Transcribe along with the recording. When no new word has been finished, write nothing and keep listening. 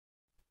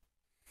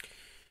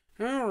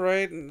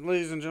Alright,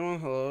 ladies and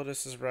gentlemen, hello,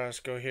 this is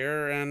Rasco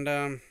here, and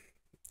I'm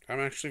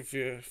actually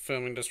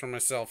filming this from my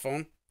cell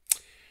phone.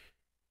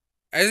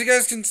 As you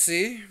guys can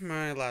see,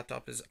 my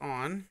laptop is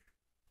on,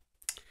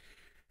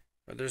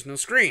 but there's no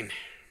screen.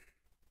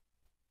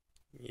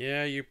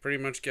 Yeah, you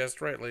pretty much guessed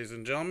right, ladies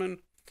and gentlemen.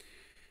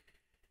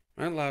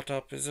 My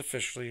laptop is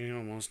officially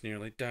almost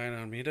nearly died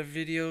on me. The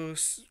video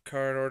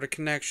card or the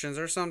connections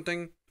or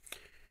something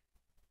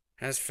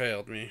has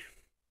failed me.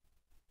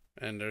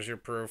 And there's your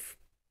proof.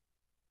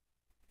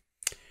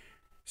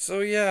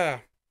 So yeah,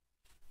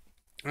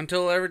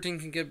 until everything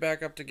can get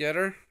back up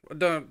together,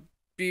 don't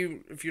be,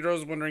 if you're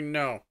those wondering,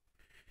 no.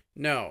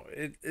 No,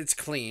 it's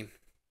clean.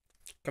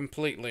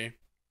 Completely.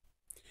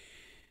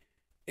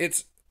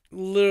 It's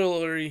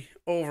literally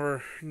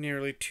over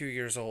nearly 2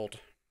 years old.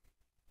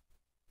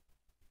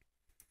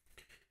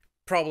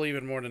 Probably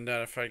even more than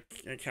that if I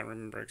can't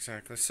remember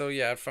exactly. So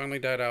yeah, it finally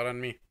died out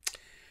on me.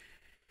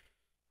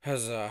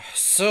 Huzzah.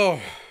 So,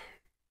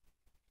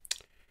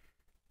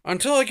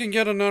 until I can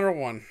get another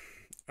one.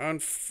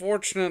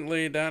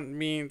 Unfortunately, that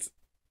means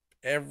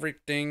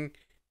everything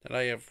that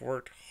I have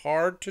worked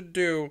hard to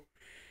do.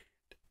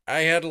 I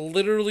had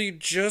literally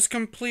just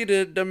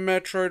completed the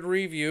Metroid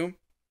review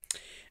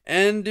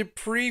and the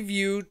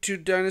preview to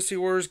Dynasty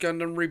Warriors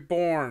Gundam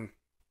Reborn.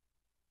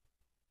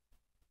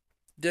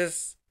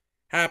 This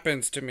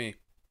happens to me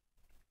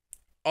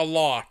a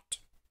lot.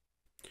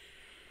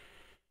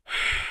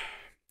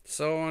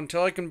 So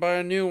until I can buy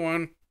a new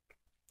one,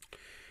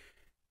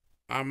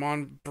 I'm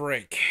on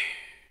break.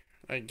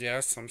 I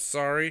guess. I'm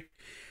sorry.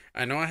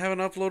 I know I haven't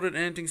uploaded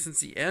anything since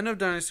the end of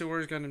Dynasty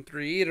Warriors Gundam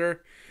 3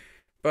 either,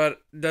 but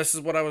this is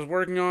what I was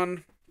working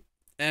on,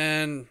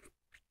 and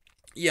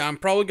yeah, I'm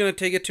probably going to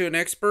take it to an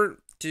expert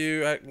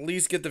to at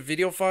least get the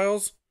video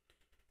files.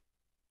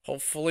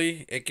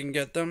 Hopefully, it can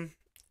get them.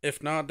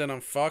 If not, then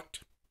I'm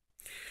fucked.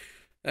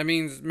 That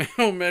means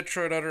no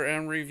Metroid Other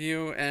M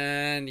review,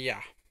 and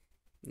yeah.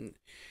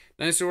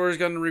 Dynasty Warriors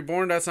Gundam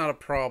Reborn, that's not a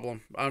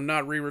problem. I'm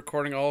not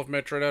re-recording all of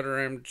Metroid Other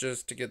M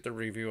just to get the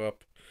review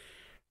up.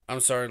 I'm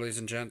sorry, ladies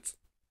and gents.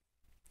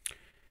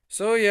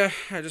 So yeah,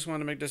 I just wanted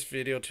to make this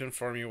video to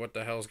inform you what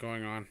the hell's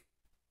going on.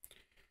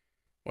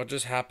 What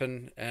just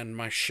happened and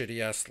my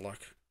shitty ass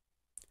luck.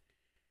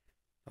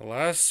 The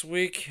last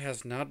week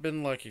has not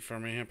been lucky for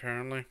me,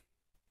 apparently.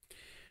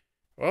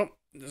 Well,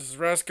 this is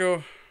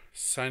Rasco,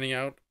 signing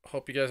out.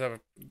 Hope you guys have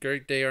a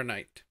great day or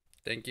night.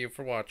 Thank you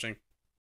for watching.